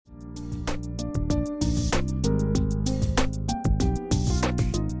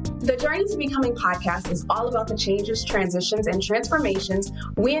The Journey to Becoming podcast is all about the changes, transitions, and transformations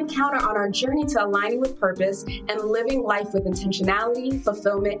we encounter on our journey to aligning with purpose and living life with intentionality,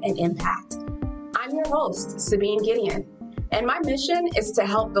 fulfillment, and impact. I'm your host, Sabine Gideon, and my mission is to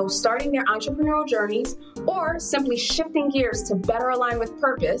help those starting their entrepreneurial journeys or simply shifting gears to better align with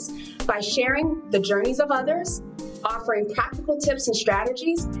purpose by sharing the journeys of others, offering practical tips and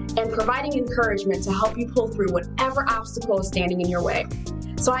strategies, and providing encouragement to help you pull through whatever obstacle is standing in your way.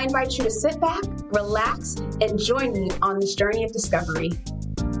 So I invite you to sit back, relax, and join me on this journey of discovery.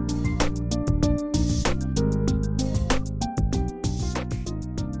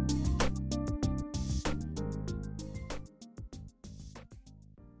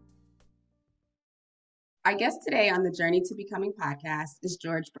 Our guest today on the Journey to Becoming podcast is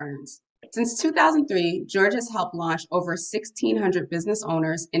George Burns. Since 2003, George has helped launch over 1,600 business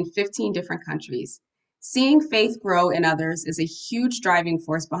owners in 15 different countries. Seeing faith grow in others is a huge driving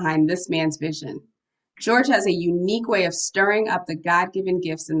force behind this man's vision. George has a unique way of stirring up the God-given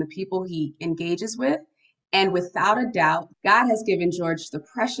gifts in the people he engages with, and without a doubt, God has given George the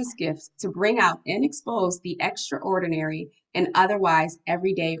precious gift to bring out and expose the extraordinary and otherwise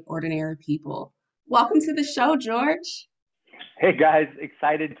everyday ordinary people. Welcome to the show, George. Hey guys,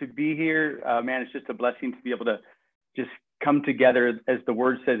 excited to be here. Man, it's just a blessing to be able to just come together, as the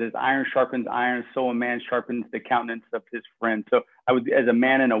word says, as iron sharpens iron, so a man sharpens the countenance of his friend. So I would, as a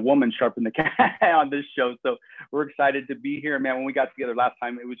man and a woman, sharpen the on this show. So we're excited to be here, man. When we got together last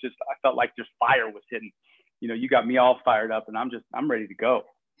time, it was just, I felt like just fire was hitting. You know, you got me all fired up, and I'm ready to go.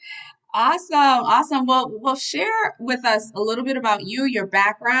 Awesome. Well, share with us a little bit about you, your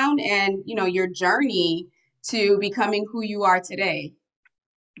background, and your journey to becoming who you are today.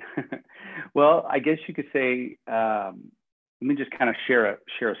 Well, I guess you could say, let me just kind of share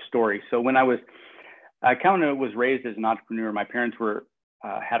a story. So when I kind of was raised as an entrepreneur. My parents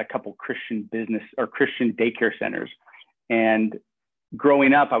had a couple Christian business or Christian daycare centers, and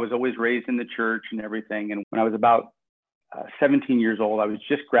growing up, I was always raised in the church and everything. And when I was about 17 years old, I was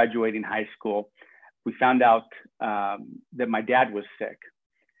just graduating high school. We found out that my dad was sick,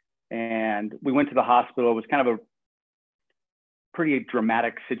 and we went to the hospital. It was kind of a pretty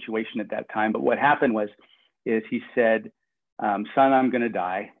dramatic situation at that time. But what happened is he said, son, I'm going to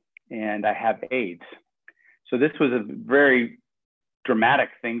die, and I have AIDS. So this was a very dramatic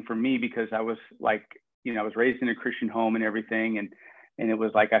thing for me, because I was like, I was raised in a Christian home and everything. And it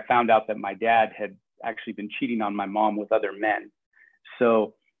was like, I found out that my dad had actually been cheating on my mom with other men.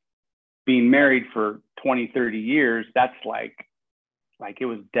 So being married for 20, 30 years, that's like it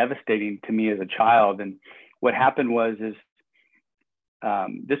was devastating to me as a child. And what happened is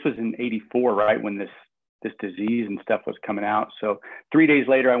this was in 84, right, when this disease and stuff was coming out. So 3 days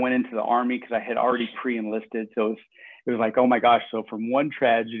later, I went into the Army because I had already pre-enlisted. So it was like, oh my gosh. So from one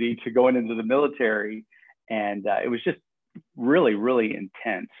tragedy to going into the military, and it was just really, really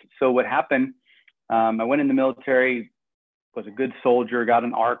intense. So what happened, I went in the military, was a good soldier, got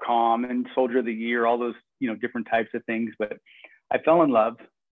an ARCOM and Soldier of the Year, all those, different types of things. But I fell in love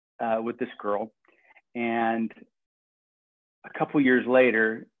with this girl. And a couple years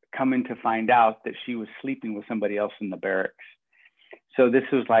later, coming to find out that she was sleeping with somebody else in the barracks. So this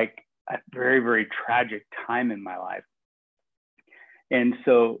was like a very, very tragic time in my life. And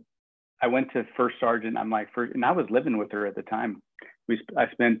so I went to First Sergeant. And I was living with her at the time. I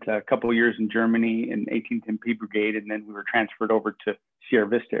spent a couple of years in Germany in 18th MP Brigade, and then we were transferred over to Sierra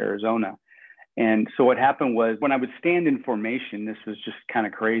Vista, Arizona. And so what happened was, when I would stand in formation, this was just kind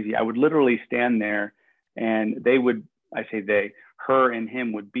of crazy. I would literally stand there, and her and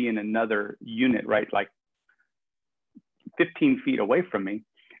him would be in another unit, right, like 15 feet away from me.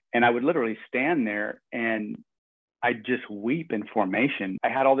 And I would literally stand there, and I'd just weep in formation. I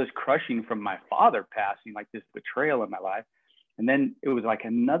had all this crushing from my father passing, like this betrayal in my life. And then it was like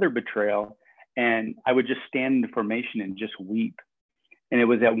another betrayal. And I would just stand in formation and just weep. And it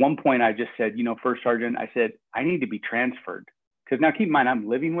was at one point I just said, First Sergeant, I said, I need to be transferred. Because now keep in mind, I'm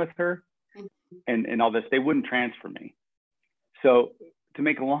living with her and all this. They wouldn't transfer me. So to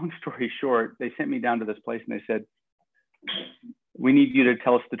make a long story short, they sent me down to this place, and they said, we need you to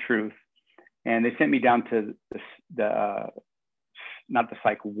tell us the truth. And they sent me down to the not the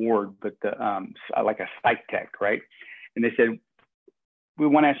psych ward, but like a psych tech, right? And they said, we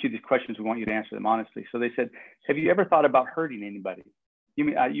want to ask you these questions. We want you to answer them honestly. So they said, have you ever thought about hurting anybody? You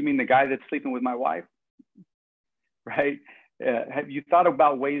mean the guy that's sleeping with my wife, right? Have you thought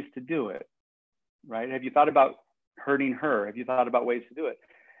about ways to do it, right? Have you thought about hurting her? Have you thought about ways to do it?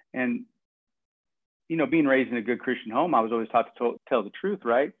 And, being raised in a good Christian home, I was always taught to tell the truth,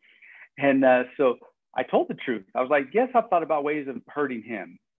 right? And so I told the truth. I was like, yes, I've thought about ways of hurting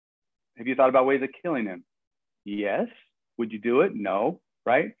him. Have you thought about ways of killing him? Yes. Would you do it? No.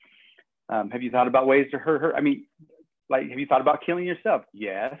 Right. Have you thought about ways to hurt her? I mean, like, have you thought about killing yourself?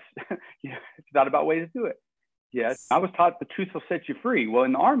 Yes. Have you thought about ways to do it? Yes. I was taught the truth will set you free. Well,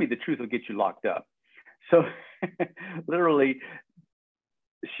 in the Army, the truth will get you locked up. So literally,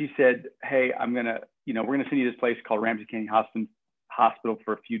 she said, hey, we're going to send you this place called Ramsey County Hospital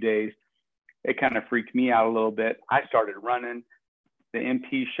for a few days. It kind of freaked me out a little bit. I started running. The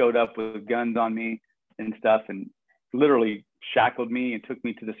MP showed up with guns on me and stuff, and literally shackled me and took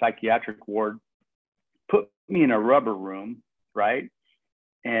me to the psychiatric ward, put me in a rubber room, right?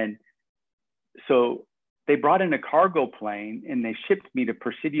 And so they brought in a cargo plane and they shipped me to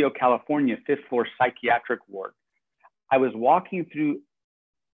Presidio, California, 5th floor psychiatric ward. I was walking through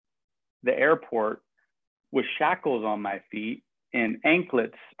the airport with shackles on my feet and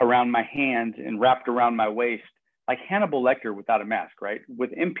anklets around my hands and wrapped around my waist, like Hannibal Lecter without a mask, right?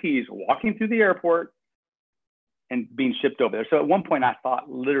 With MPs walking through the airport and being shipped over there. So at one point I thought,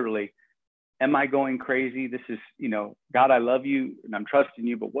 literally, am I going crazy? This is, God, I love you and I'm trusting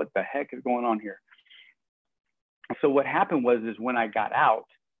you, but what the heck is going on here? So what happened is when I got out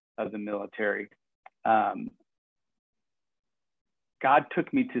of the military, God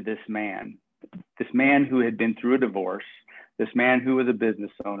took me to this man who had been through a divorce, this man who was a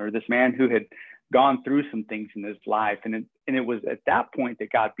business owner, this man who had gone through some things in his life. And it was at that point that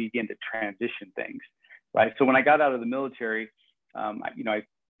God began to transition things, right? So when I got out of the military, I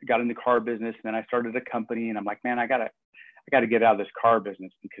got in the car business, and then I started a company, and I'm like, man, I gotta get out of this car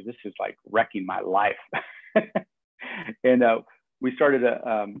business because this is like wrecking my life. And we started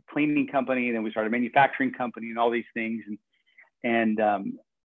a cleaning company, and then we started a manufacturing company and all these things.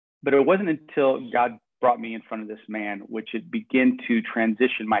 But it wasn't until God brought me in front of this man, which it began to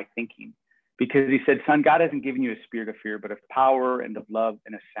transition my thinking, because he said, son, God hasn't given you a spirit of fear, but of power and of love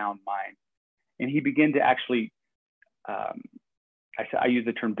and a sound mind. And he began to actually, I use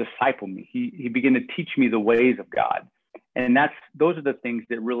the term disciple me. He began to teach me the ways of God. And those are the things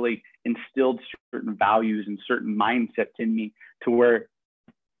that really instilled certain values and certain mindsets in me to where,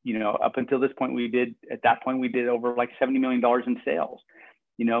 up until this point, at that point we did over like $70 million in sales,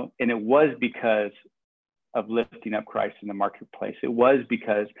 and it was because of lifting up Christ in the marketplace. It was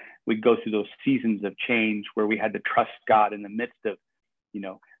because we'd go through those seasons of change where we had to trust God in the midst of,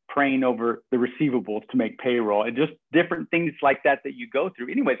 praying over the receivables to make payroll and just different things like that you go through.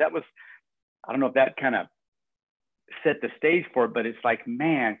 Anyways, I don't know if that kind of set the stage for it, but it's like,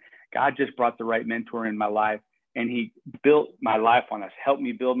 man, God just brought the right mentor in my life, and he built my life helped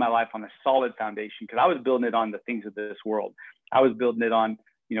me build my life on a solid foundation, because I was building it on the things of this world. I was building it on,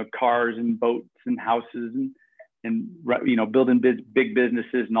 cars and boats and houses and building big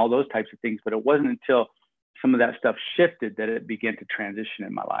businesses and all those types of things. But it wasn't until some of that stuff shifted that it began to transition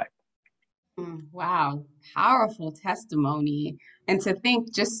in my life. Wow. Powerful testimony. And to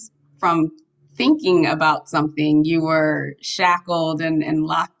think, just from thinking about something, you were shackled and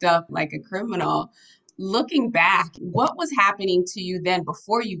locked up like a criminal. Looking back, what was happening to you then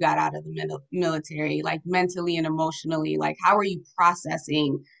before you got out of the military, like mentally and emotionally? Like, how were you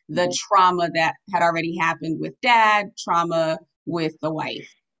processing the trauma that had already happened with dad, trauma with the wife?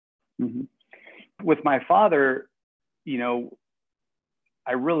 Mm-hmm. With my father,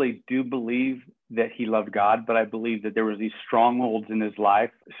 I really do believe that he loved God, but I believe that there was these strongholds in his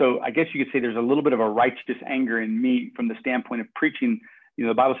life. So I guess you could say there's a little bit of a righteous anger in me from the standpoint of preaching.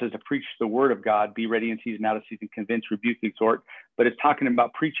 The Bible says to preach the word of God, be ready in season, out of season, convince, rebuke, exhort. But it's talking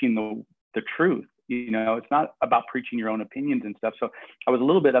about preaching the truth. It's not about preaching your own opinions and stuff. So I was a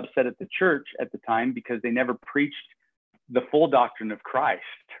little bit upset at the church at the time because they never preached the full doctrine of Christ,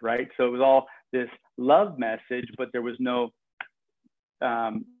 right? So it was all this love message, but there was no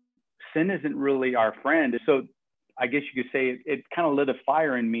sin isn't really our friend. So I guess you could say it kind of lit a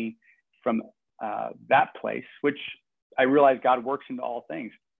fire in me from that place, which I realized God works into all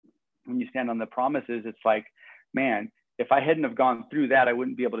things. When you stand on the promises, it's like, man, if I hadn't have gone through that, I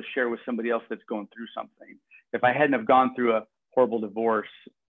wouldn't be able to share with somebody else that's going through something. If I hadn't have gone through a horrible divorce,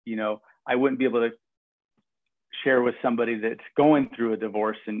 I wouldn't be able to share with somebody that's going through a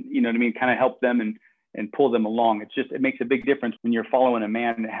divorce and, kind of help them and pull them along. It makes a big difference when you're following a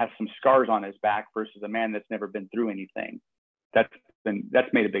man that has some scars on his back versus a man that's never been through anything. That's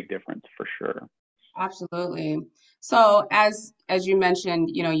made a big difference for sure. Absolutely. So as you mentioned,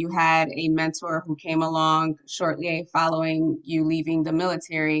 you had a mentor who came along shortly following you leaving the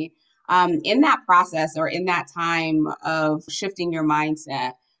military. In that process, or in that time of shifting your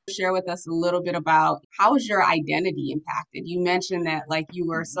mindset, share with us a little bit about how was your identity impacted? You mentioned that like you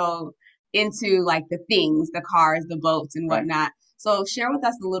were so into like the things, the cars, the boats and Right. whatnot. So share with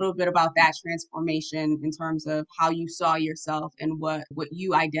us a little bit about that transformation in terms of how you saw yourself and what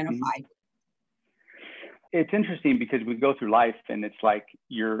you Mhm. identified. It's interesting because we go through life and it's like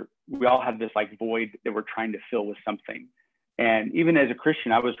we all have this like void that we're trying to fill with something. And even as a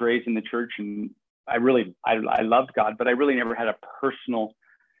Christian, I was raised in the church and I loved God, but I really never had a personal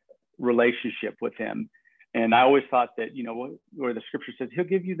relationship with him. And I always thought that, where the scripture says he'll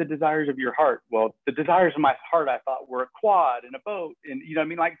give you the desires of your heart. Well, the desires of my heart, I thought, were a quad and a boat. And,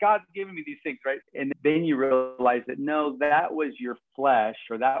 like God's giving me these things, right? And then you realize that, no, that was your flesh,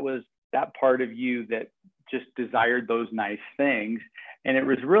 or that was that part of you that just desired those nice things. And it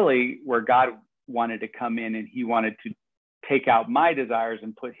was really where God wanted to come in, and he wanted to take out my desires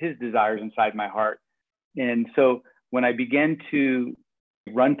and put his desires inside my heart. And so when I began to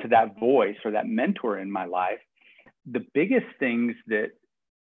run to that voice or that mentor in my life, the biggest things that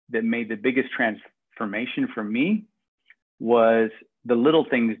made the biggest transformation for me was the little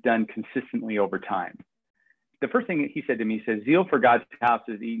things done consistently over time. The first thing that he said to me, he said, zeal for God's house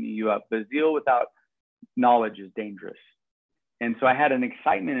is eating you up, but zeal without knowledge is dangerous. And so I had an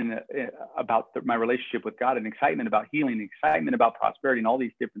excitement about my relationship with God, an excitement about healing, an excitement about prosperity and all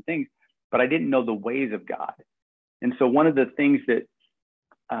these different things, but I didn't know the ways of God. And so one of the things that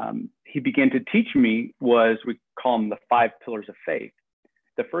he began to teach me was, we call them the 5 pillars of faith.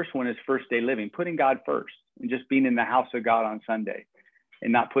 The first one is first day living, putting God first and just being in the house of God on Sunday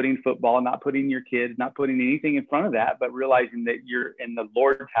and not putting football, not putting your kids, not putting anything in front of that, but realizing that you're in the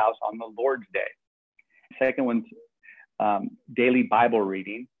Lord's house on the Lord's day. Second one's daily Bible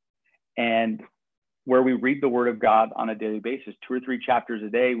reading, and where we read the Word of God on a daily basis, 2 or 3 chapters a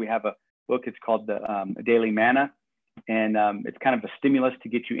day. We have a book, it's called the Daily Manna, and it's kind of a stimulus to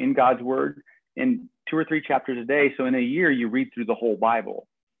get you in God's Word in 2 or 3 chapters a day. So in a year, you read through the whole Bible.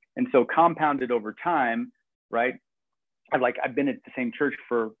 And so compounded over time, right? I've been at the same church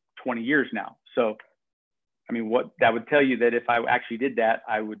for 20 years now. So I mean, what that would tell you, that if I actually did that,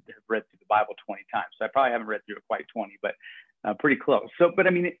 I would have read through the Bible 20 times. So I probably haven't read through it quite 20, but pretty close. So, but I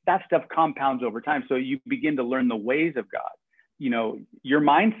mean, that stuff compounds over time. So you begin to learn the ways of God. Your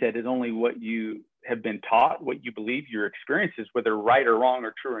mindset is only what you have been taught, what you believe, your experiences, whether right or wrong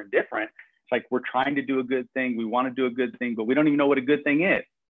or true or indifferent. It's like, we're trying to do a good thing. We want to do a good thing, but we don't even know what a good thing is.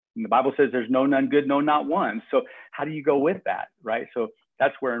 And the Bible says there's no none good, no, not one. So how do you go with that, right? So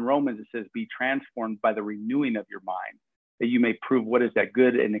that's where in Romans it says, be transformed by the renewing of your mind, that you may prove what is that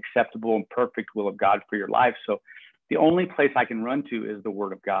good and acceptable and perfect will of God for your life. So the only place I can run to is the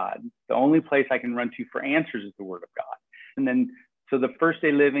Word of God. The only place I can run to for answers is the Word of God. And then, so the first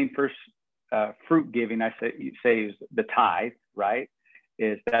day living, first fruit giving, I say is the tithe, right?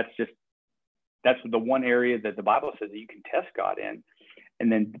 That's the one area that the Bible says that you can test God in.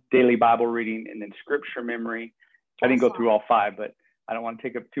 And then daily Bible reading, and then scripture memory. I didn't go through all 5, but I don't want to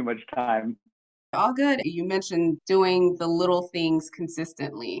take up too much time. All good. You mentioned doing the little things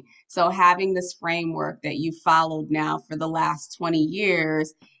consistently. So having this framework that you followed now for the last 20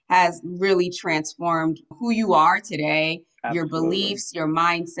 years has really transformed who you are today, your Absolutely. beliefs, your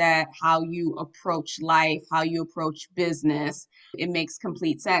mindset, how you approach life, how you approach business. It makes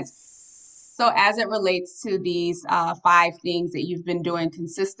complete sense. So as it relates to these 5 things that you've been doing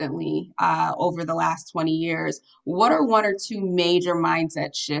consistently over the last 20 years, what are 1 or 2 major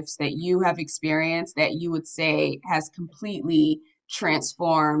mindset shifts that you have experienced that you would say has completely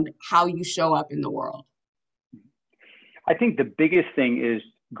transformed how you show up in the world? I think the biggest thing is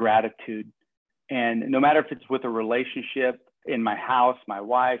gratitude. And no matter if it's with a relationship, in my house, my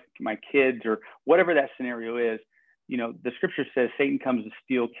wife, my kids, or whatever that scenario is, the scripture says Satan comes to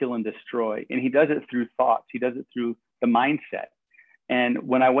steal, kill, and destroy. And he does it through thoughts. He does it through the mindset. And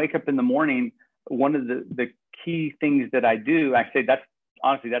when I wake up in the morning, one of the key things that I do, I say that's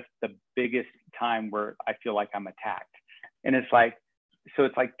the biggest time where I feel like I'm attacked. And it's like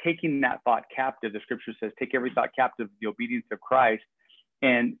taking that thought captive. The scripture says, take every thought captive to the obedience of Christ,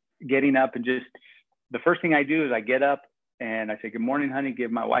 and getting up and just, the first thing I do is I get up and I say, good morning, honey,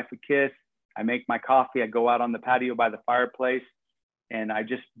 give my wife a kiss. I make my coffee. I go out on the patio by the fireplace and I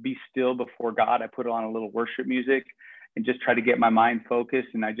just be still before God. I put on a little worship music and just try to get my mind focused.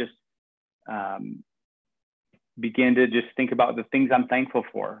 And I just begin to just think about the things I'm thankful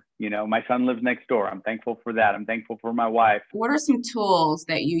for. My son lives next door. I'm thankful for that. I'm thankful for my wife. What are some tools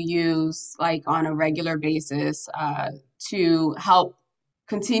that you use like on a regular basis to help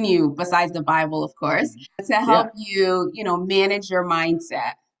continue, besides the Bible, of course, to help you, manage your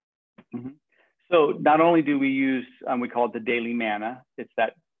mindset? Mm-hmm. So not only do we use, we call it the Daily Manna. It's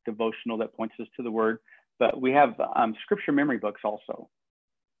that devotional that points us to the Word, but we have scripture memory books also.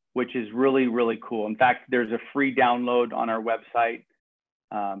 which is really, really cool. In fact, there's a free download on our website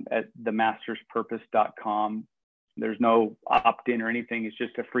at themasterspurpose.com. There's no opt-in or anything. It's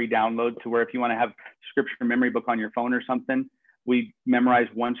just a free download to where if you want to have scripture memory book on your phone or something, we memorize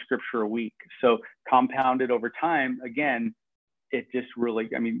one scripture a week. So compounded over time, again, it just really,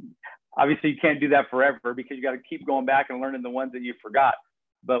 I mean, obviously you can't do that forever because you got to keep going back and learning the ones that you forgot.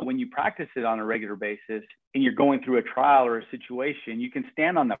 But when you practice it on a regular basis and you're going through a trial or a situation, you can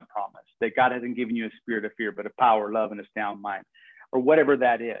stand on that promise that God hasn't given you a spirit of fear, but of power, love, and a sound mind, or whatever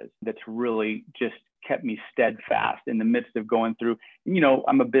that is. That's really just kept me steadfast in the midst of going through, you know,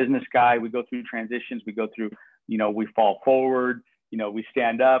 I'm a business guy. We go through transitions. We go through, you know, we fall forward, you know, we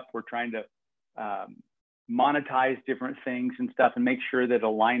stand up. We're trying to monetize different things and stuff and make sure that it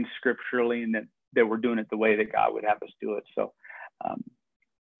aligns scripturally and that we're doing it the way that God would have us do it. So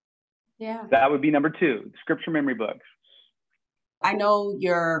yeah, that would be number 2, scripture memory books. I know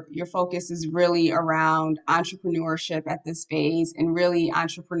your focus is really around entrepreneurship at this phase and really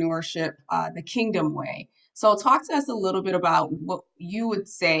entrepreneurship the kingdom way. So talk to us a little bit about what you would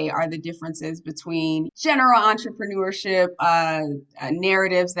say are the differences between general entrepreneurship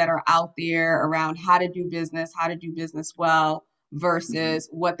narratives that are out there around how to do business well, versus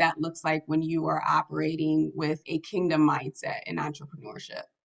what that looks like when you are operating with a kingdom mindset in entrepreneurship.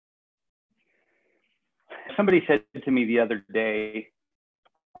 Somebody said to me the other day,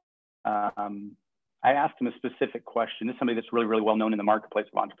 I asked him a specific question. This is somebody that's really, really well known in the marketplace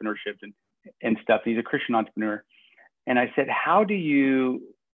of entrepreneurship and stuff. He's a Christian entrepreneur. And I said,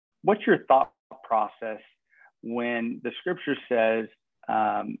 what's your thought process when the scripture says,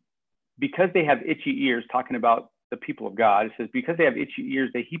 because they have itchy ears, talking about the people of God, it says, because they have itchy ears,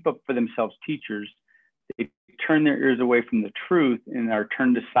 they heap up for themselves teachers. They turn their ears away from the truth and are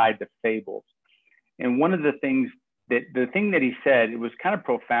turned aside to fables. And one of the things the thing that he said, it was kind of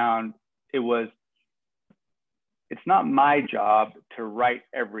profound. It was, it's not my job to right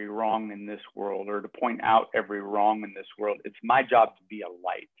every wrong in this world or to point out every wrong in this world. It's my job to be a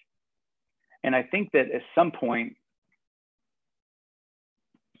light. And I think that at some point,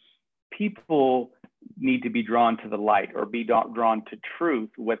 people need to be drawn to the light or be drawn to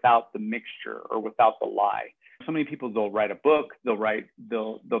truth without the mixture or without the lie. So many people, they'll write a book,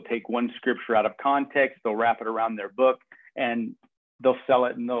 they'll take one scripture out of context, they'll wrap it around their book, and they'll sell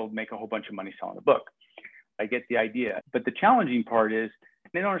it and they'll make a whole bunch of money selling the book. I get the idea. But the challenging part is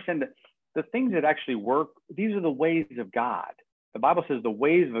they don't understand that the things that actually work, these are the ways of God. The Bible says the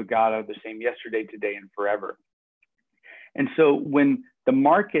ways of God are the same yesterday, today, and forever. And so when the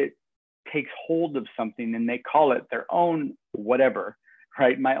market takes hold of something and they call it their own whatever,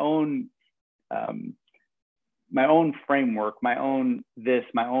 right? My own framework, my own this,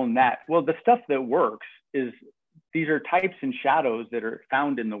 my own that. Well, the stuff that works is, these are types and shadows that are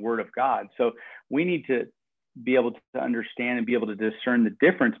found in the Word of God. So we need to be able to understand and be able to discern the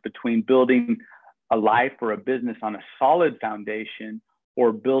difference between building a life or a business on a solid foundation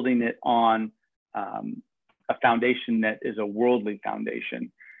or building it on a foundation that is a worldly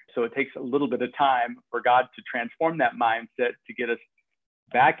foundation. So it takes a little bit of time for God to transform that mindset to get us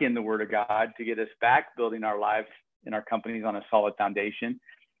back in the Word of God, to get us back building our lives and our companies on a solid foundation.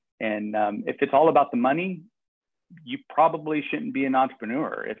 And if it's all about the money, you probably shouldn't be an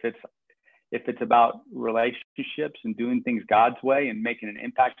entrepreneur. If it's about relationships and doing things God's way and making an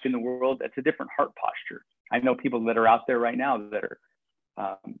impact in the world, that's a different heart posture. I know people that are out there right now that are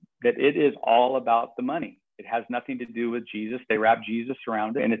that it is all about the money. It has nothing to do with Jesus. They wrap Jesus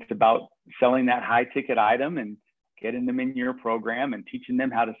around it, and it's about selling that high ticket item and getting them in your program and teaching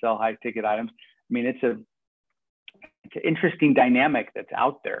them how to sell high ticket items. I mean, it's an interesting dynamic that's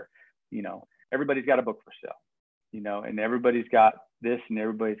out there. You know, everybody's got a book for sale, you know, and everybody's got this and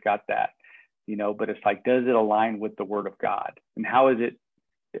everybody's got that, you know, but it's like, does it align with the Word of God? And how is it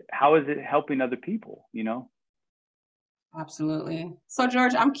helping other people, you know? Absolutely. So,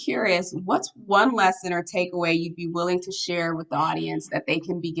 George, I'm curious, what's one lesson or takeaway you'd be willing to share with the audience that they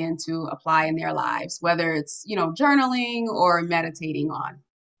can begin to apply in their lives, whether it's, you know, journaling or meditating on?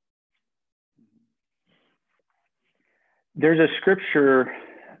 There's a scripture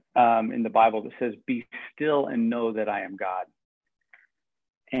in the Bible that says, "Be still and know that I am God."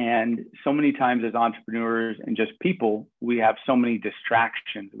 And so many times as entrepreneurs and just people, we have so many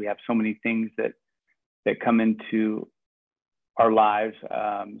distractions. We have so many things that come into our lives,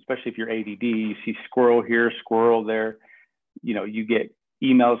 especially if you're ADD. You see squirrel here, squirrel there. You know, you get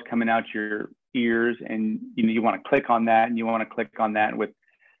emails coming out your ears, and you know you want to click on that, and you want to click on that with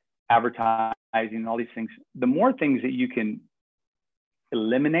advertising and all these things. The more things that you can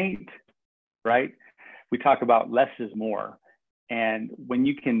eliminate, right? We talk about less is more. And when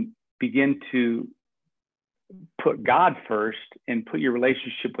you can begin to put God first and put your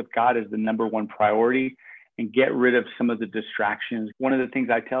relationship with God as the number one priority and get rid of some of the distractions. One of the things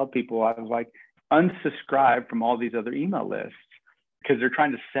I tell people, I was like, unsubscribe from all these other email lists because they're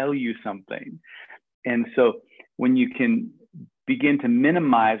trying to sell you something. And so when you can begin to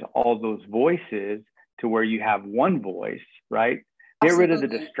minimize all those voices to where you have one voice, right? Get rid of the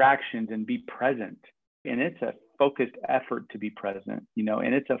distractions and be present. And it's a focused effort to be present,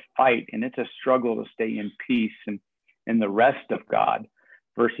 and it's a fight and it's a struggle to stay in peace and in the rest of God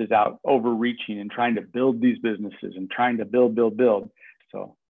versus out overreaching and trying to build these businesses and trying to build.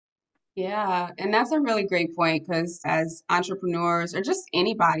 So Yeah, and that's a really great point because as entrepreneurs or just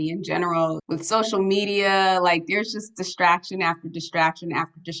anybody in general with social media, like there's just distraction after distraction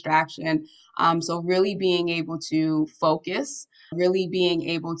after distraction. So really being able to focus, really being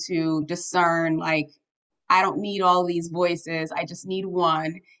able to discern like I don't need all these voices. I just need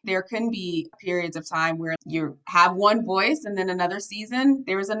one. There can be periods of time where you have one voice and then another season,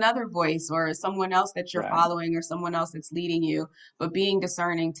 there is another voice or someone else that you're right. following or someone else that's leading you. But being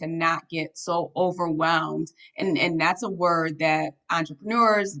discerning to not get so overwhelmed. And that's a word that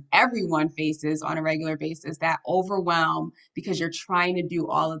entrepreneurs, everyone faces on a regular basis, that overwhelm because you're trying to do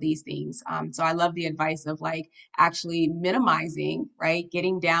all of these things. So I love the advice of like actually minimizing, right?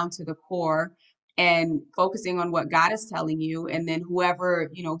 Getting down to the core and focusing on what God is telling you. And then whoever,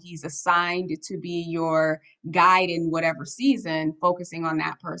 he's assigned to be your guide in whatever season, focusing on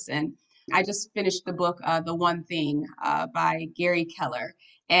that person. I just finished the book, The One Thing by Gary Keller.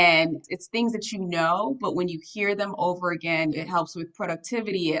 And it's things that you know, but when you hear them over again, it helps with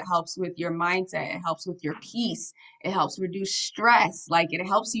productivity. It helps with your mindset. It helps with your peace. It helps reduce stress. Like it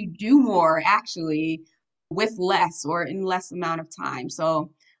helps you do more actually with less or in less amount of time.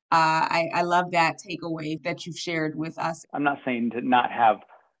 So I love that takeaway that you've shared with us. I'm not saying to not have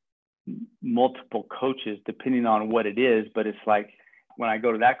multiple coaches depending on what it is, but it's like when I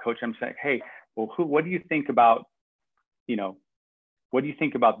go to that coach, I'm saying, hey, well, what do you think about, what do you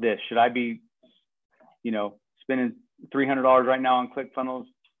think about this? Should I be, spending $300 right now on ClickFunnels?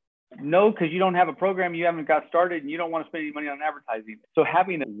 No, because you don't have a program, you haven't got started, and you don't want to spend any money on advertising. So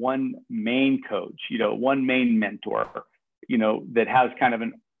having one main coach, one main mentor, that has kind of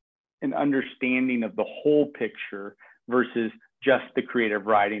an understanding of the whole picture versus just the creative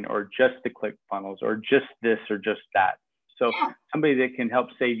writing or just the ClickFunnels or just this or just that. So somebody that can help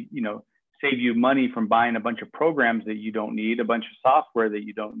save you money from buying a bunch of programs that you don't need, a bunch of software that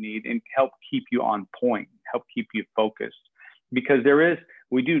you don't need, and help keep you on point, help keep you focused. Because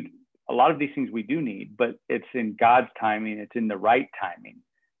we do a lot of these things we do need, but it's in God's timing. It's in the right timing.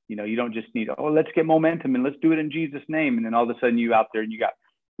 You don't just need, let's get momentum and let's do it in Jesus' name. And then all of a sudden you out there and you got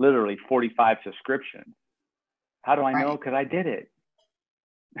literally 45 subscriptions. How do I know? Because I did it.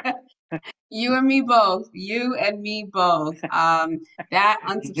 You and me both. You and me both. That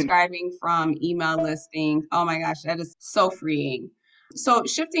unsubscribing from email listing, oh my gosh, that is so freeing. So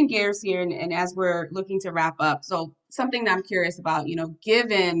shifting gears here, and as we're looking to wrap up, so something that I'm curious about,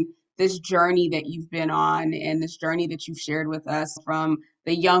 given this journey that you've been on and this journey that you've shared with us from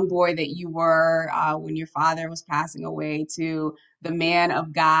the young boy that you were when your father was passing away to the man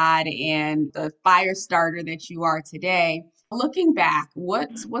of God and the fire starter that you are today. Looking back,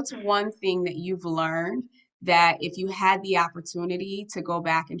 what's one thing that you've learned that if you had the opportunity to go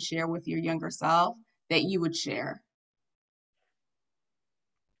back and share with your younger self that you would share?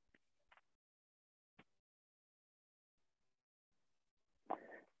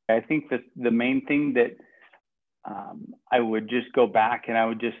 I think that the main thing that I would just go back and I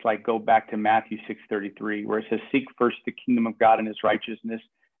would just go back to Matthew 6:33, where it says, seek first the kingdom of God and his righteousness,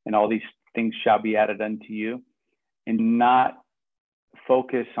 and all these things shall be added unto you. And not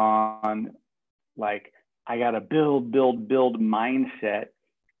focus on I got to build mindset,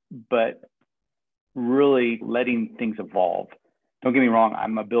 but really letting things evolve. Don't get me wrong.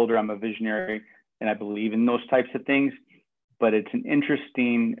 I'm a builder, I'm a visionary, and I believe in those types of things, but it's an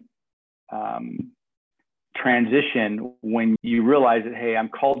interesting transition when you realize that, hey, I'm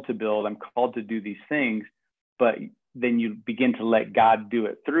called to build, I'm called to do these things, but then you begin to let God do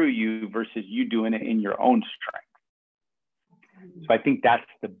it through you versus you doing it in your own strength. So I think that's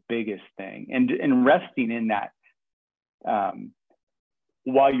the biggest thing, and resting in that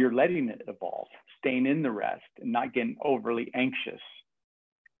while you're letting it evolve, staying in the rest and not getting overly anxious.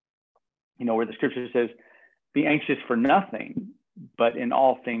 Where the scripture says, be anxious for nothing, but in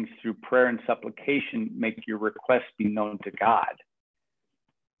all things through prayer and supplication, make your requests be known to God.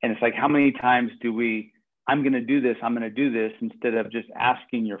 And it's like, how many times do I'm going to do this, instead of just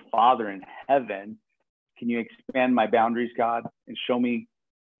asking your Father in heaven, Can you expand my boundaries, God, and show me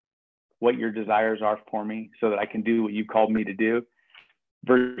what your desires are for me so that I can do what you called me to do,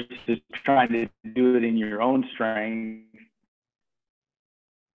 versus trying to do it in your own strength.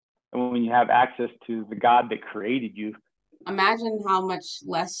 And when you have access to the God that created you. Imagine how much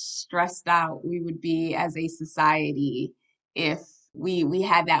less stressed out we would be as a society if we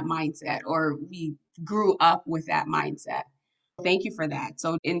had that mindset, or we grew up with that mindset. Thank you for that.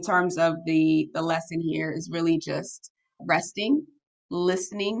 So in terms of the lesson here is really just resting,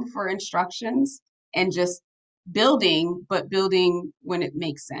 listening for instructions, and just building, but building when it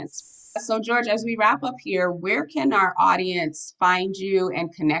makes sense. So George, as we wrap up here, where can our audience find you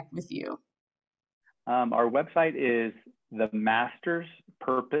and connect with you? Our website is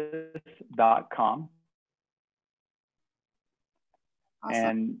themasterspurpose.com. Awesome.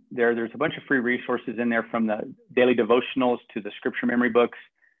 And there's a bunch of free resources in there, from the daily devotionals to the scripture memory books.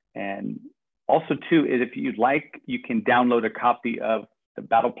 And also too, is if you'd like, you can download a copy of the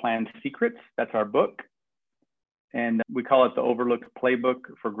Battle Plan Secrets. That's our book. And we call it the Overlooked Playbook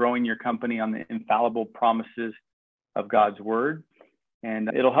for growing your company on the infallible promises of God's word.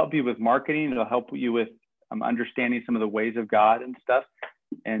 And it'll help you with marketing. It'll help you with understanding some of the ways of God and stuff.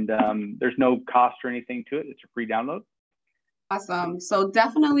 And there's no cost or anything to it. It's a free download. Awesome. So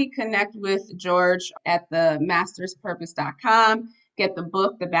definitely connect with George at themasterspurpose.com. Get the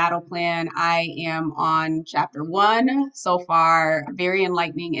book, The Battle Plan. I am on chapter 1 so far. Very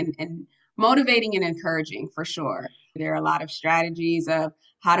enlightening and motivating and encouraging for sure. There are a lot of strategies of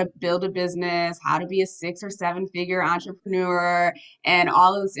how to build a business, how to be a 6 or 7 figure entrepreneur, and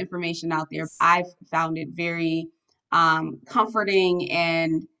all of this information out there. I've found it very comforting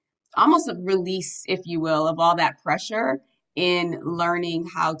and almost a release, if you will, of all that pressure in learning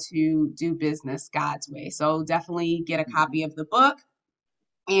how to do business God's way. So definitely get a copy of the book.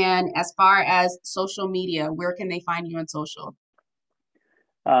 And as far as social media, where can they find you on social?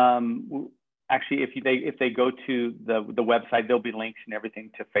 Actually, if they go to the website, there'll be links and everything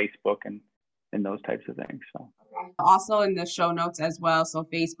to Facebook and those types of things. So also in the show notes as well. So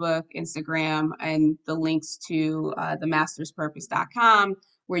Facebook, Instagram, and the links to themasterspurpose.com,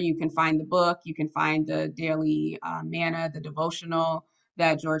 where you can find the book, you can find the daily manna, the devotional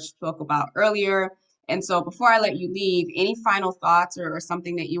that George spoke about earlier. And so before I let you leave, any final thoughts or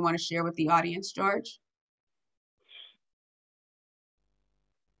something that you want to share with the audience, George?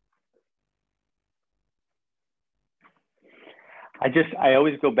 I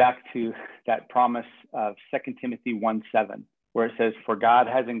always go back to that promise of 2 Timothy 1:7, where it says, "For God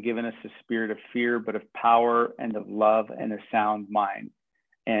hasn't given us a spirit of fear, but of power and of love and a sound mind."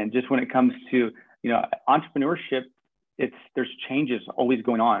 And just when it comes to, entrepreneurship, there's changes always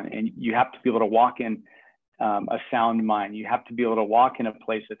going on, and you have to be able to walk in a sound mind. You have to be able to walk in a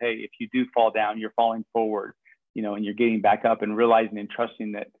place that, hey, if you do fall down, you're falling forward, and you're getting back up, and realizing and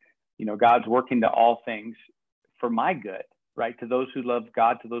trusting that, God's working to all things for my good, right? To those who love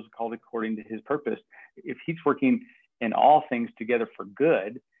God, to those called according to his purpose. If he's working in all things together for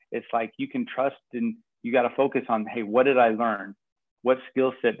good, it's like you can trust, and you got to focus on, hey, what did I learn? What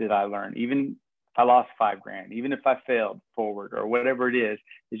skill set did I learn? Even if I lost $5,000, even if I failed forward or whatever it is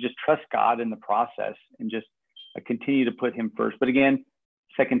just trust God in the process and just continue to put him first. But again,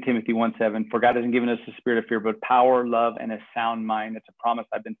 2 Timothy 1:7, "For God hasn't given us a spirit of fear, but power, love, and a sound mind." It's a promise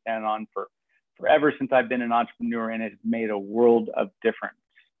I've been standing on forever since I've been an entrepreneur, and it's made a world of difference.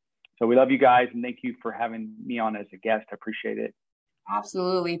 So we love you guys, and thank you for having me on as a guest. I appreciate it.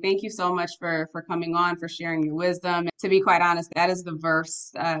 Absolutely. Thank you so much for coming on, for sharing your wisdom. To be quite honest, that is the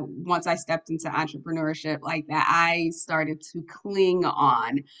verse, once I stepped into entrepreneurship like that, I started to cling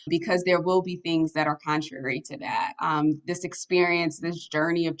on, because there will be things that are contrary to that. This experience, this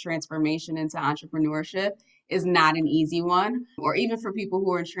journey of transformation into entrepreneurship is not an easy one, or even for people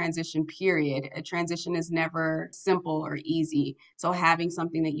who are in transition period. A transition is never simple or easy. So having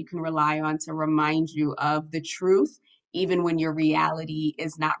something that you can rely on to remind you of the truth, even when your reality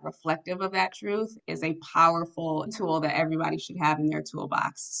is not reflective of that truth, is a powerful tool that everybody should have in their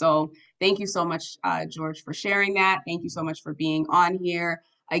toolbox. So thank you so much, George, for sharing that. Thank you so much for being on here.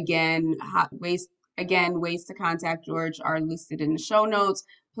 Again, ways to contact George are listed in the show notes.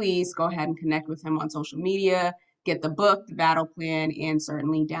 Please go ahead and connect with him on social media, get the book, The Battle Plan, and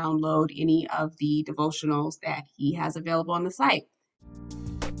certainly download any of the devotionals that he has available on the site.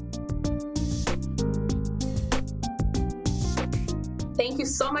 Thank you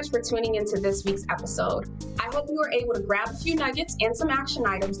so much for tuning into this week's episode. I hope you were able to grab a few nuggets and some action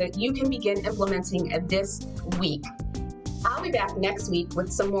items that you can begin implementing this week. I'll be back next week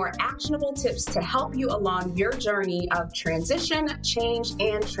with some more actionable tips to help you along your journey of transition, change,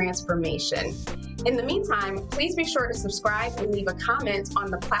 and transformation. In the meantime, please be sure to subscribe and leave a comment on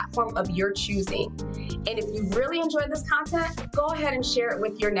the platform of your choosing. And if you really enjoyed this content, go ahead and share it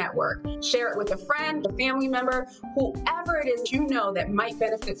with your network. Share it with a friend, a family member, whoever it is you know that might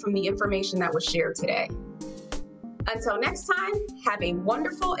benefit from the information that was shared today. Until next time, have a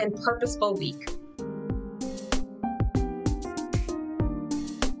wonderful and purposeful week.